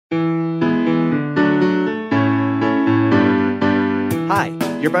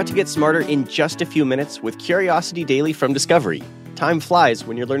You're about to get smarter in just a few minutes with Curiosity Daily from Discovery. Time flies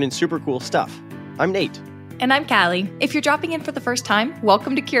when you're learning super cool stuff. I'm Nate. And I'm Callie. If you're dropping in for the first time,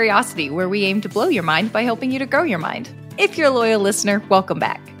 welcome to Curiosity, where we aim to blow your mind by helping you to grow your mind. If you're a loyal listener, welcome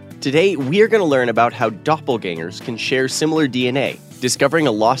back. Today, we are going to learn about how doppelgangers can share similar DNA, discovering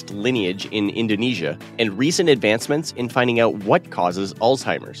a lost lineage in Indonesia, and recent advancements in finding out what causes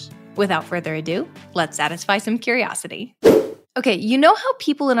Alzheimer's. Without further ado, let's satisfy some curiosity. Okay, you know how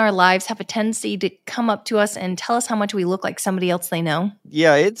people in our lives have a tendency to come up to us and tell us how much we look like somebody else they know?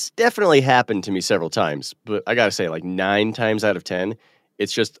 Yeah, it's definitely happened to me several times, but I gotta say, 9 times out of 10,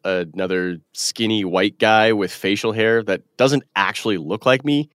 it's just another skinny white guy with facial hair that doesn't actually look like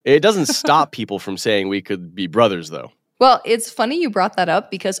me. It doesn't stop people from saying we could be brothers, though. Well, it's funny you brought that up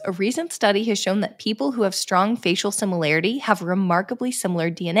because a recent study has shown that people who have strong facial similarity have remarkably similar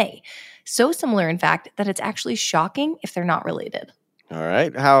DNA. So similar, in fact, that it's actually shocking if they're not related. All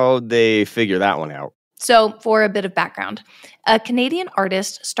right, how'd they figure that one out? So, for a bit of background, a Canadian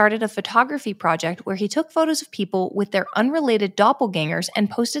artist started a photography project where he took photos of people with their unrelated doppelgangers and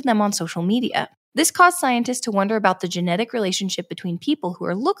posted them on social media. This caused scientists to wonder about the genetic relationship between people who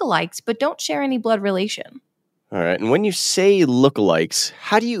are lookalikes but don't share any blood relation. All right, and when you say lookalikes,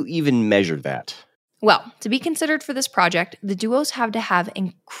 how do you even measure that? Well, to be considered for this project, the duos have to have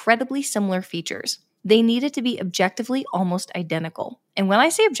incredibly similar features. They needed to be objectively almost identical. And when I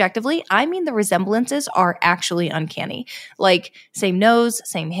say objectively, I mean the resemblances are actually uncanny. Like same nose,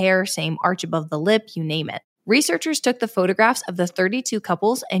 same hair, same arch above the lip, you name it. Researchers took the photographs of the 32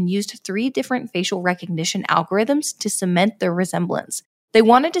 couples and used 3 different facial recognition algorithms to cement their resemblance. They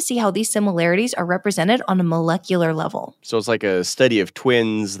wanted to see how these similarities are represented on a molecular level. So it's like a study of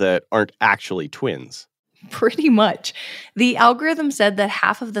twins that aren't actually twins. Pretty much. The algorithm said that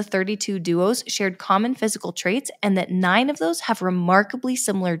half of the 32 duos shared common physical traits and that 9 of those have remarkably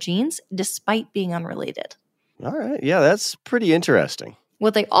similar genes despite being unrelated. All right, yeah, that's pretty interesting.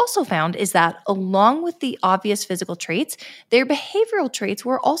 What they also found is that, along with the obvious physical traits, their behavioral traits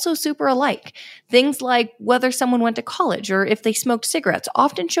were also super alike. Things like whether someone went to college or if they smoked cigarettes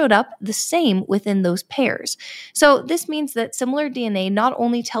often showed up the same within those pairs. So this means that similar DNA not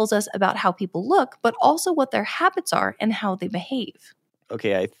only tells us about how people look, but also what their habits are and how they behave.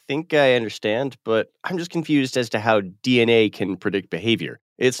 Okay, I think I understand, but I'm just confused as to how DNA can predict behavior.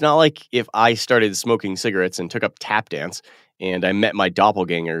 It's not like if I started smoking cigarettes and took up tap dance, and I met my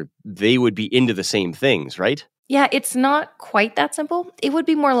doppelganger, they would be into the same things, right? Yeah, it's not quite that simple. It would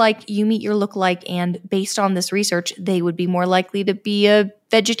be more like you meet your lookalike, and based on this research, they would be more likely to be a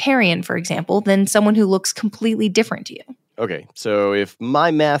vegetarian, for example, than someone who looks completely different to you. Okay, so if my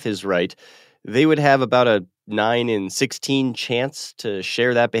math is right, they would have about a 9 in 16 chance to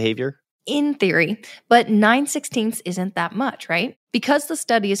share that behavior? In theory, but 9/16 isn't that much, right? Because the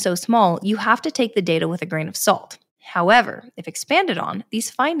study is so small, you have to take the data with a grain of salt. However, if expanded on,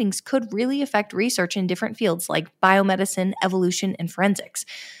 these findings could really affect research in different fields like biomedicine, evolution, and forensics.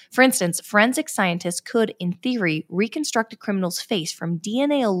 For instance, forensic scientists could, in theory, reconstruct a criminal's face from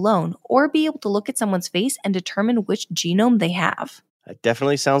DNA alone or be able to look at someone's face and determine which genome they have. That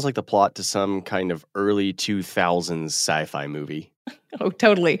definitely sounds like the plot to some kind of early 2000s sci-fi movie. Oh,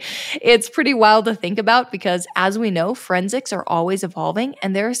 totally. It's pretty wild to think about because, as we know, forensics are always evolving,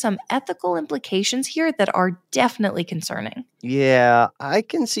 and there are some ethical implications here that are definitely concerning. Yeah, I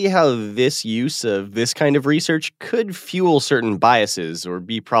can see how this use of this kind of research could fuel certain biases or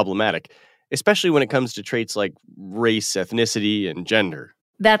be problematic, especially when it comes to traits like race, ethnicity, and gender.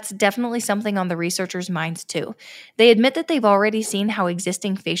 That's definitely something on the researchers' minds too. They admit that they've already seen how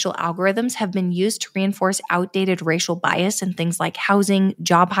existing facial algorithms have been used to reinforce outdated racial bias in things like housing,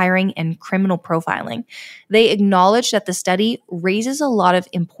 job hiring, and criminal profiling. They acknowledge that the study raises a lot of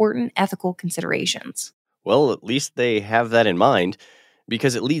important ethical considerations. Well, at least they have that in mind,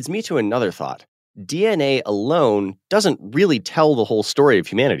 because it leads me to another thought. DNA alone doesn't really tell the whole story of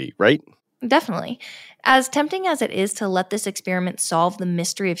humanity, right? Definitely. As tempting as it is to let this experiment solve the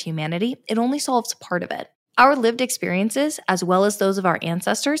mystery of humanity, it only solves part of it. Our lived experiences, as well as those of our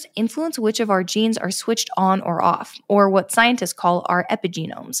ancestors, influence which of our genes are switched on or off, or what scientists call our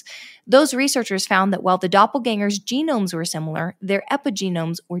epigenomes. Those researchers found that while the doppelgangers' genomes were similar, their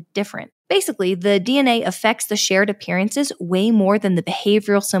epigenomes were different. Basically, the DNA affects the shared appearances way more than the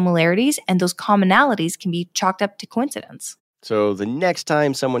behavioral similarities, and those commonalities can be chalked up to coincidence. So the next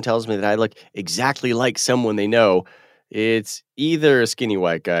time someone tells me that I look exactly like someone they know, it's either a skinny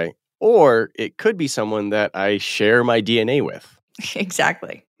white guy or it could be someone that I share my DNA with.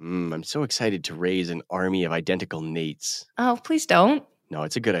 Exactly. I'm so excited to raise an army of identical Nates. Oh, please don't. No,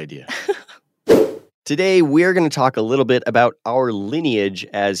 it's a good idea. Today, we're going to talk a little bit about our lineage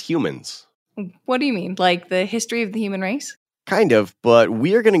as humans. What do you mean? Like the history of the human race? Kind of, but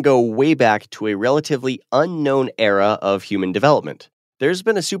we're going to go way back to a relatively unknown era of human development. There's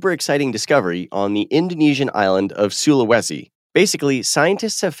been a super exciting discovery on the Indonesian island of Sulawesi. Basically,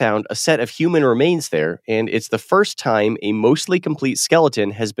 scientists have found a set of human remains there, and it's the first time a mostly complete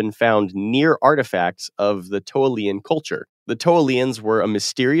skeleton has been found near artifacts of the Toalian culture. The Toalians were a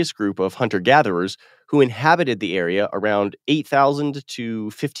mysterious group of hunter-gatherers who inhabited the area around 8,000 to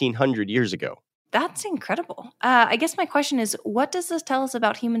 1,500 years ago. That's incredible. I guess my question is, what does this tell us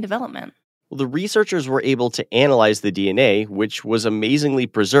about human development? Well, the researchers were able to analyze the DNA, which was amazingly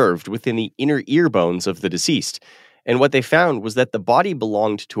preserved within the inner ear bones of the deceased. And what they found was that the body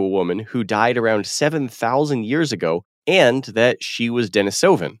belonged to a woman who died around 7,000 years ago, and that she was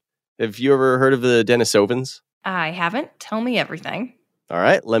Denisovan. Have you ever heard of the Denisovans? I haven't. Tell me everything. All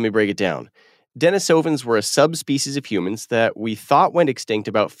right, let me break it down. Denisovans were a subspecies of humans that we thought went extinct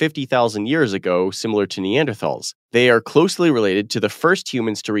about 50,000 years ago, similar to Neanderthals. They are closely related to the first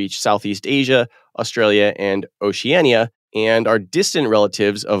humans to reach Southeast Asia, Australia, and Oceania, and are distant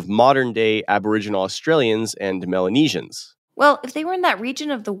relatives of modern-day Aboriginal Australians and Melanesians. Well, if they were in that region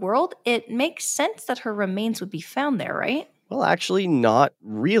of the world, it makes sense that her remains would be found there, right? Well, actually, not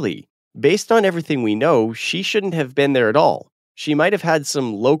really. Based on everything we know, she shouldn't have been there at all. She might have had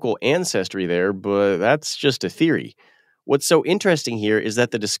some local ancestry there, but that's just a theory. What's so interesting here is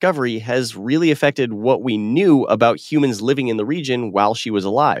that the discovery has really affected what we knew about humans living in the region while she was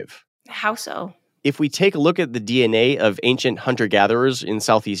alive. How so? If we take a look at the DNA of ancient hunter-gatherers in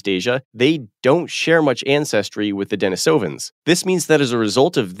Southeast Asia, they don't share much ancestry with the Denisovans. This means that as a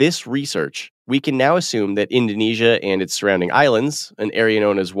result of this research, we can now assume that Indonesia and its surrounding islands, an area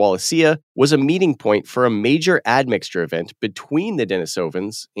known as Wallacea, was a meeting point for a major admixture event between the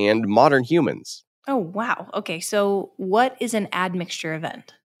Denisovans and modern humans. Oh, wow. Okay, so what is an admixture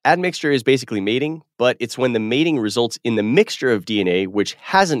event? Admixture is basically mating, but it's when the mating results in the mixture of DNA which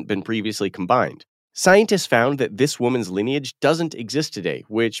hasn't been previously combined. Scientists found that this woman's lineage doesn't exist today,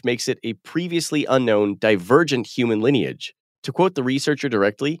 which makes it a previously unknown divergent human lineage. To quote the researcher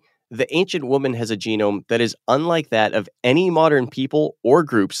directly, the ancient woman has a genome that is unlike that of any modern people or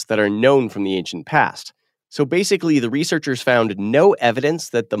groups that are known from the ancient past. So basically, the researchers found no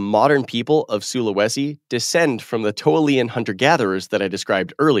evidence that the modern people of Sulawesi descend from the Toalian hunter-gatherers that I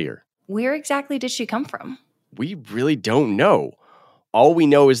described earlier. Where exactly did she come from? We really don't know. All we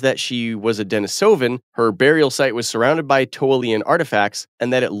know is that she was a Denisovan, her burial site was surrounded by Toalian artifacts,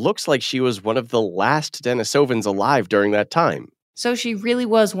 and that it looks like she was one of the last Denisovans alive during that time. So she really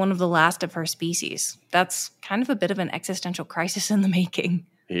was one of the last of her species. That's kind of a bit of an existential crisis in the making.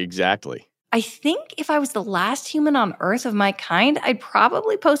 Exactly. I think if I was the last human on Earth of my kind, I'd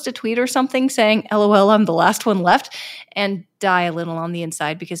probably post a tweet or something saying, LOL, I'm the last one left, and die a little on the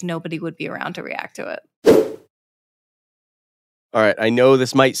inside because nobody would be around to react to it. All right, I know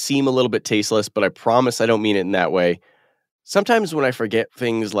this might seem a little bit tasteless, but I promise I don't mean it in that way. Sometimes when I forget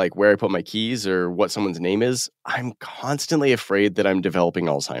things like where I put my keys or what someone's name is, I'm constantly afraid that I'm developing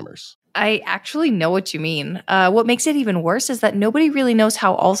Alzheimer's. I actually know what you mean. What makes it even worse is that nobody really knows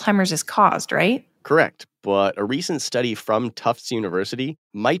how Alzheimer's is caused, right? Correct, but a recent study from Tufts University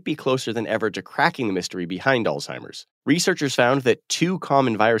might be closer than ever to cracking the mystery behind Alzheimer's. Researchers found that 2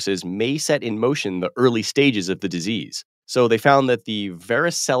 common viruses may set in motion the early stages of the disease. So they found that the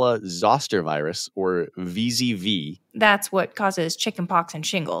varicella zoster virus, or VZV... That's what causes chickenpox and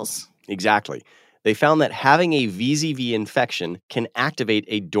shingles. Exactly. They found that having a VZV infection can activate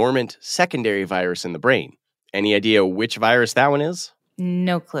a dormant secondary virus in the brain. Any idea which virus that one is?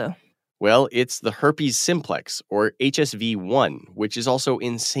 No clue. Well, it's the herpes simplex, or HSV1, which is also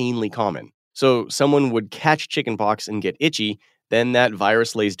insanely common. So someone would catch chickenpox and get itchy, then that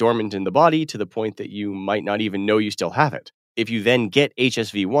virus lays dormant in the body to the point that you might not even know you still have it. If you then get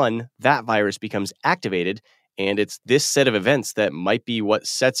HSV1, that virus becomes activated, and it's this set of events that might be what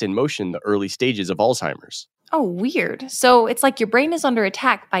sets in motion the early stages of Alzheimer's. Oh, weird. So it's like your brain is under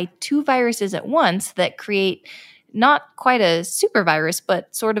attack by 2 viruses at once that create not quite a super virus,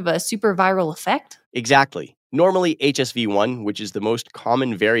 but sort of a super viral effect? Exactly. Normally, HSV1, which is the most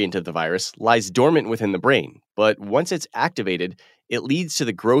common variant of the virus, lies dormant within the brain, but once it's activated, it leads to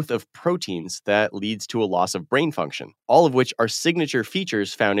the growth of proteins that leads to a loss of brain function, all of which are signature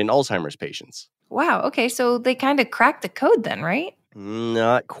features found in Alzheimer's patients. Wow, okay, so they kind of cracked the code then, right?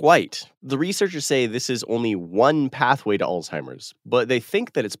 Not quite. The researchers say this is only one pathway to Alzheimer's, but they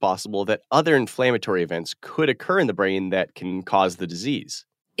think that it's possible that other inflammatory events could occur in the brain that can cause the disease.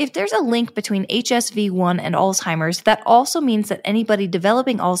 If there's a link between HSV1 and Alzheimer's, that also means that anybody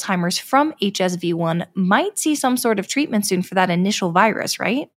developing Alzheimer's from HSV1 might see some sort of treatment soon for that initial virus,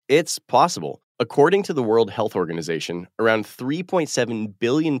 right? It's possible. According to the World Health Organization, around 3.7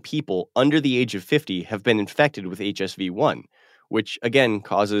 billion people under the age of 50 have been infected with HSV1, which again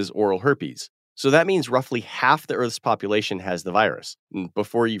causes oral herpes. So that means roughly half the Earth's population has the virus. And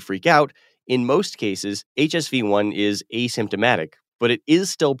before you freak out, in most cases, HSV1 is asymptomatic, but it is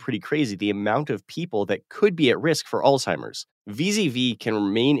still pretty crazy the amount of people that could be at risk for Alzheimer's. VZV can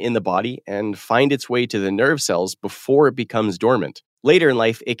remain in the body and find its way to the nerve cells before it becomes dormant. Later in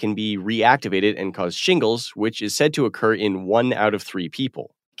life, it can be reactivated and cause shingles, which is said to occur in 1 out of 3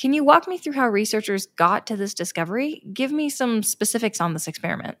 people. Can you walk me through how researchers got to this discovery? Give me some specifics on this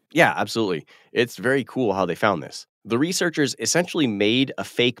experiment. Yeah, absolutely. It's very cool how they found this. The researchers essentially made a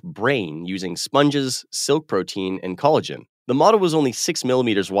fake brain using sponges, silk protein, and collagen. The model was only 6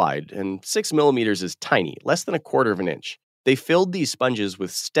 millimeters wide, and 6 millimeters is tiny, less than a quarter of an inch. They filled these sponges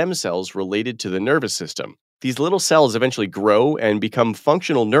with stem cells related to the nervous system. These little cells eventually grow and become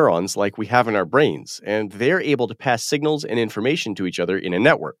functional neurons like we have in our brains, and they're able to pass signals and information to each other in a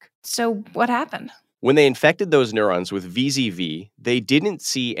network. So what happened? When they infected those neurons with VZV, they didn't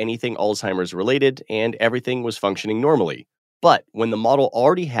see anything Alzheimer's related, and everything was functioning normally. But when the model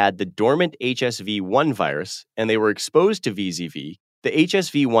already had the dormant HSV1 virus and they were exposed to VZV, the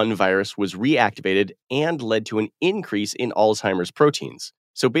HSV1 virus was reactivated and led to an increase in Alzheimer's proteins.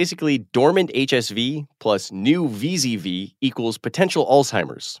 So basically, dormant HSV plus new VZV equals potential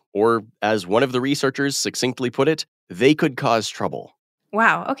Alzheimer's. Or, as one of the researchers succinctly put it, they could cause trouble.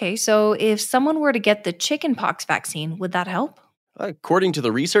 Wow, okay, so if someone were to get the chickenpox vaccine, would that help? According to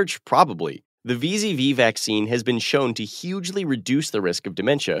the research, probably. The VZV vaccine has been shown to hugely reduce the risk of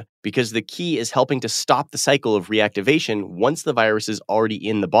dementia because the key is helping to stop the cycle of reactivation once the virus is already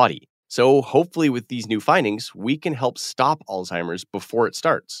in the body. So hopefully with these new findings, we can help stop Alzheimer's before it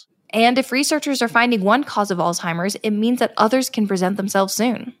starts. And if researchers are finding one cause of Alzheimer's, it means that others can present themselves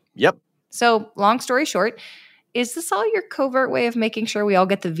soon. Yep. So, long story short, is this all your covert way of making sure we all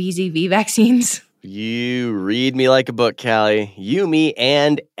get the VZV vaccines? You read me like a book, Callie. You, me,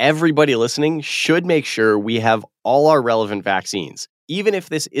 and everybody listening should make sure we have all our relevant vaccines. Even if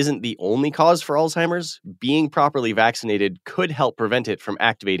this isn't the only cause for Alzheimer's, being properly vaccinated could help prevent it from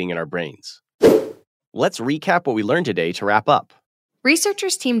activating in our brains. Let's recap what we learned today to wrap up.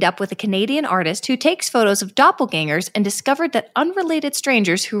 Researchers teamed up with a Canadian artist who takes photos of doppelgangers and discovered that unrelated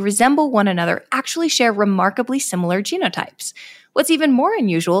strangers who resemble one another actually share remarkably similar genotypes. What's even more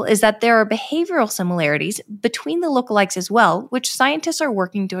unusual is that there are behavioral similarities between the lookalikes as well, which scientists are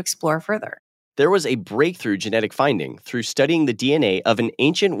working to explore further. There was a breakthrough genetic finding through studying the DNA of an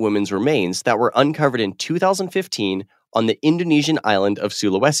ancient woman's remains that were uncovered in 2015 on the Indonesian island of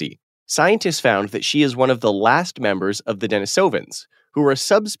Sulawesi. Scientists found that she is one of the last members of the Denisovans, who were a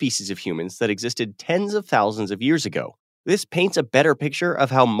subspecies of humans that existed tens of thousands of years ago. This paints a better picture of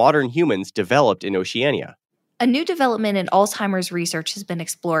how modern humans developed in Oceania. A new development in Alzheimer's research has been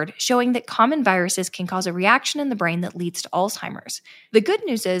explored, showing that common viruses can cause a reaction in the brain that leads to Alzheimer's. The good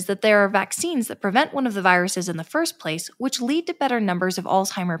news is that there are vaccines that prevent one of the viruses in the first place, which lead to better numbers of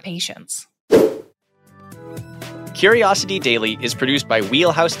Alzheimer patients. Curiosity Daily is produced by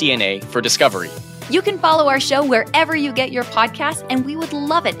Wheelhouse DNA for Discovery. You can follow our show wherever you get your podcasts, and we would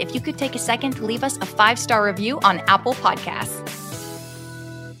love it if you could take a second to leave us a 5-star review on Apple Podcasts.